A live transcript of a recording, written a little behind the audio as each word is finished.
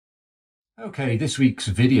Okay, this week's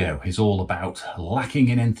video is all about lacking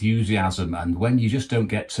in enthusiasm and when you just don't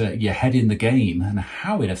get your head in the game and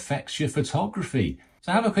how it affects your photography.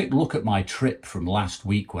 So have a quick look at my trip from last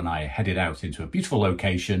week when I headed out into a beautiful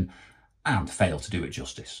location and failed to do it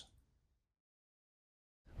justice.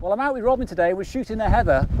 Well, I'm out with Robin today. We're shooting the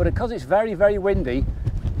heather, but because it's very, very windy,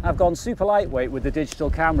 I've gone super lightweight with the digital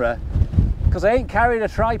camera because I ain't carried a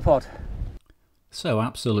tripod. So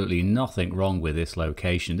absolutely nothing wrong with this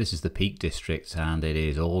location. This is the Peak District and it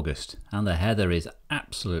is August and the heather is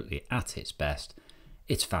absolutely at its best.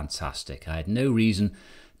 It's fantastic. I had no reason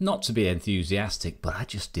not to be enthusiastic, but I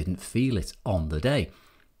just didn't feel it on the day.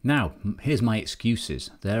 Now, here's my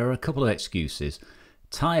excuses. There are a couple of excuses: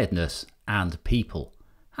 tiredness and people.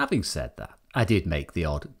 Having said that, I did make the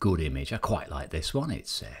odd good image. I quite like this one.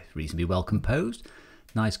 It's reasonably well composed,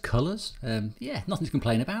 nice colours. Yeah, nothing to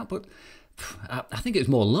complain about, but I think it was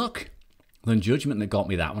more luck than judgment that got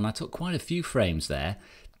me that one. I took quite a few frames there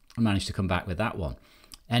and managed to come back with that one.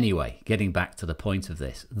 Anyway, getting back to the point of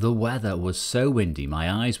this, the weather was so windy, my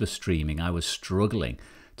eyes were streaming, I was struggling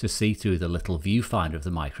to see through the little viewfinder of the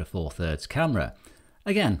Micro Four Thirds camera.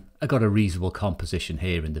 Again, I got a reasonable composition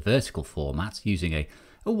here in the vertical format using a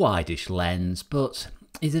wideish lens, but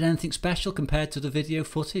is it anything special compared to the video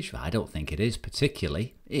footage? I don't think it is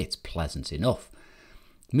particularly. It's pleasant enough.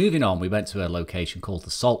 Moving on, we went to a location called the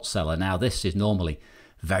Salt Cellar. Now, this is normally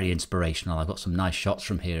very inspirational. I've got some nice shots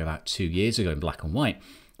from here about 2 years ago in black and white.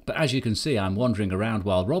 But as you can see, I'm wandering around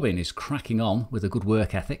while Robin is cracking on with a good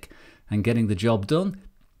work ethic and getting the job done.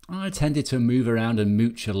 I tended to move around and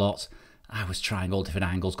mooch a lot. I was trying all different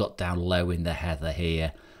angles, got down low in the heather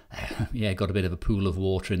here. Yeah, got a bit of a pool of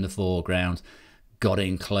water in the foreground. Got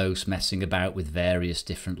in close, messing about with various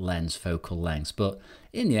different lens focal lengths. But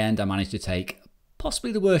in the end, I managed to take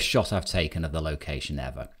possibly the worst shot I've taken of the location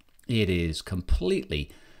ever. It is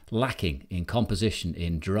completely lacking in composition,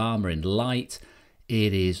 in drama, in light.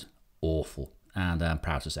 It is awful, and I'm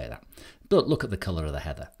proud to say that. But look at the colour of the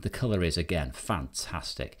heather. The colour is, again,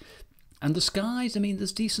 fantastic. And the skies, I mean,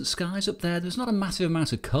 there's decent skies up there. There's not a massive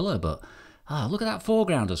amount of colour, but look at that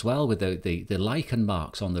foreground as well with the lichen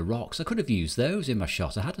marks on the rocks. I could have used those in my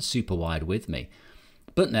shot. I had a super wide with me.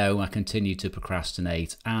 But no, I continued to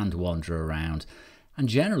procrastinate and wander around and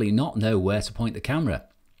generally not know where to point the camera,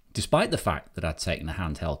 despite the fact that I'd taken a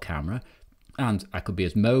handheld camera and I could be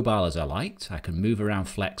as mobile as I liked. I could move around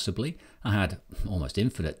flexibly. I had almost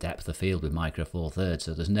infinite depth of field with Micro Four Thirds,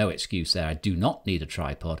 so there's no excuse there. I do not need a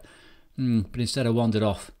tripod. But instead I wandered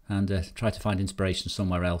off and tried to find inspiration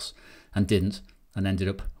somewhere else and didn't, and ended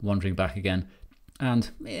up wandering back again. And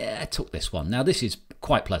yeah, I took this one. Now this is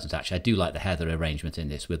quite pleasant actually. I do like the heather arrangement in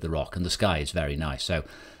this with the rock, and the sky is very nice. So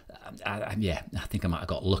yeah, I think I might have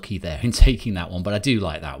got lucky there in taking that one, but I do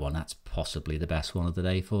like that one. That's possibly the best one of the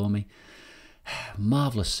day for me.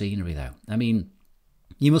 Marvellous scenery though. I mean,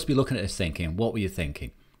 you must be looking at this thinking, what were you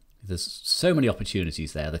thinking? There's so many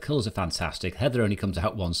opportunities there. The colours are fantastic. Heather only comes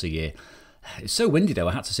out once a year. It's so windy though,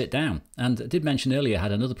 I had to sit down. And I did mention earlier I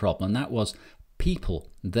had another problem, and that was people.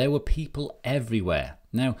 There were people everywhere.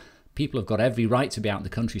 Now, people have got every right to be out in the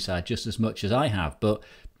countryside just as much as I have, but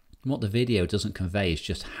what the video doesn't convey is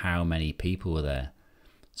just how many people were there.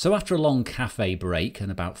 So after a long cafe break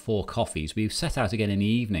and about 4 coffees, we've set out again in the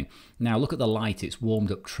evening. Now look at the light, it's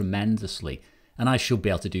warmed up tremendously, and I should be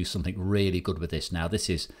able to do something really good with this now. This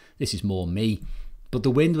is more me. But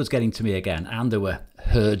the wind was getting to me again, and there were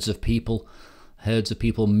herds of people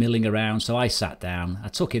milling around, so I sat down, I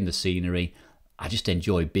took in the scenery. I just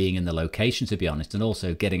enjoyed being in the location, to be honest, and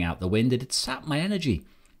also getting out the wind. It had sapped my energy.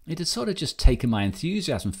 It had sort of just taken my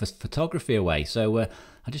enthusiasm for photography away. So I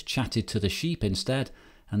just chatted to the sheep instead,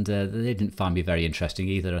 and they didn't find me very interesting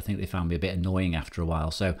either. I think they found me a bit annoying after a while.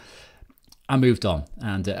 So I moved on,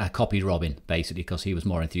 and I copied Robin, basically, because he was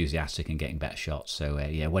more enthusiastic and getting better shots. So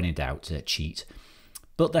yeah, when in doubt, cheat.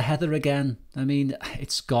 But the heather again, I mean,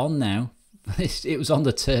 it's gone now. It was on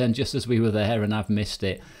the turn just as we were there, and I've missed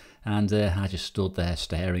it. And I just stood there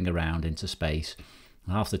staring around into space.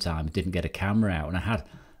 Half the time I didn't get a camera out, and I had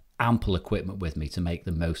ample equipment with me to make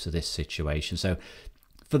the most of this situation. So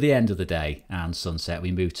for the end of the day and sunset,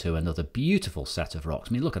 we moved to another beautiful set of rocks.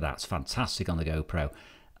 I mean, look at that, it's fantastic on the GoPro.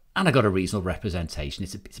 And I got a reasonable representation.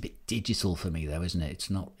 It's a bit digital for me though, isn't it?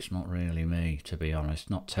 It's not really me, to be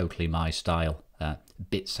honest. Not totally my style. A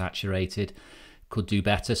bit saturated. Could do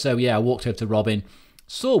better. So yeah, I walked over to Robin,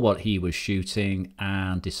 saw what he was shooting,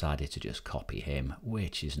 and decided to just copy him,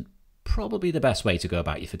 which isn't probably the best way to go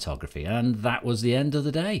about your photography. And that was the end of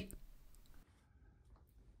the day.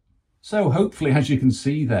 So hopefully, as you can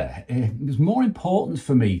see there, it was more important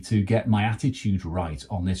for me to get my attitude right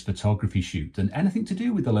on this photography shoot than anything to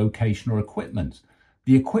do with the location or equipment.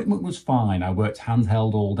 The equipment was fine. I worked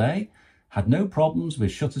handheld all day, had no problems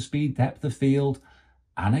with shutter speed, depth of field,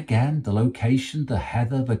 and again, the location, the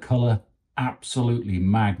heather, the colour, absolutely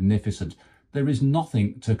magnificent. There is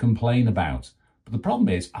nothing to complain about. But the problem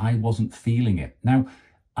is I wasn't feeling it. Now,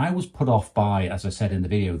 I was put off by, as I said in the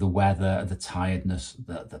video, the weather, the tiredness,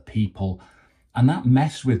 the people, and that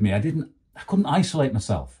messed with me. I couldn't isolate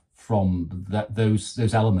myself from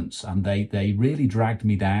those elements, and they really dragged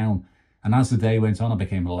me down. And as the day went on, I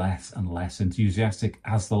became less and less enthusiastic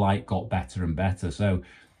as the light got better and better. So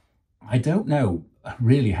I don't know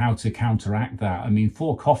really how to counteract that. I mean,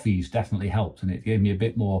 4 coffees definitely helped, and it gave me a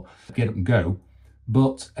bit more get up and go.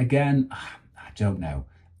 But again, I don't know.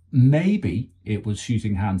 Maybe it was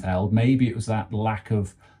shooting handheld. Maybe it was that lack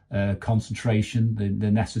of concentration,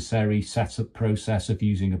 the necessary setup process of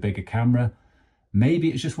using a bigger camera. Maybe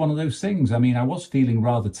it's just one of those things. I mean, I was feeling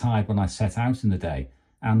rather tired when I set out in the day,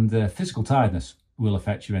 and physical tiredness will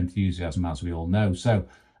affect your enthusiasm, as we all know. So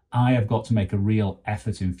I have got to make a real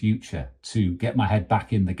effort in future to get my head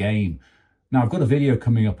back in the game. Now, I've got a video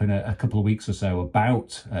coming up in a couple of weeks or so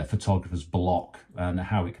about photographer's block and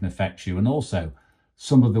how it can affect you, and also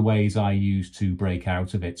some of the ways I use to break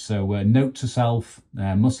out of it. So note to self,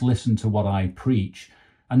 must listen to what I preach.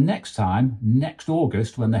 And next time, next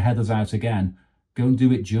August, when the heather's out again, go and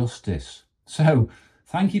do it justice. So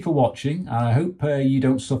thank you for watching. I hope you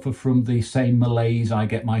don't suffer from the same malaise I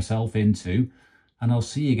get myself into. And I'll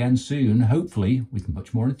see you again soon, hopefully with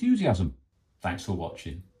much more enthusiasm. Thanks for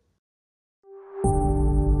watching.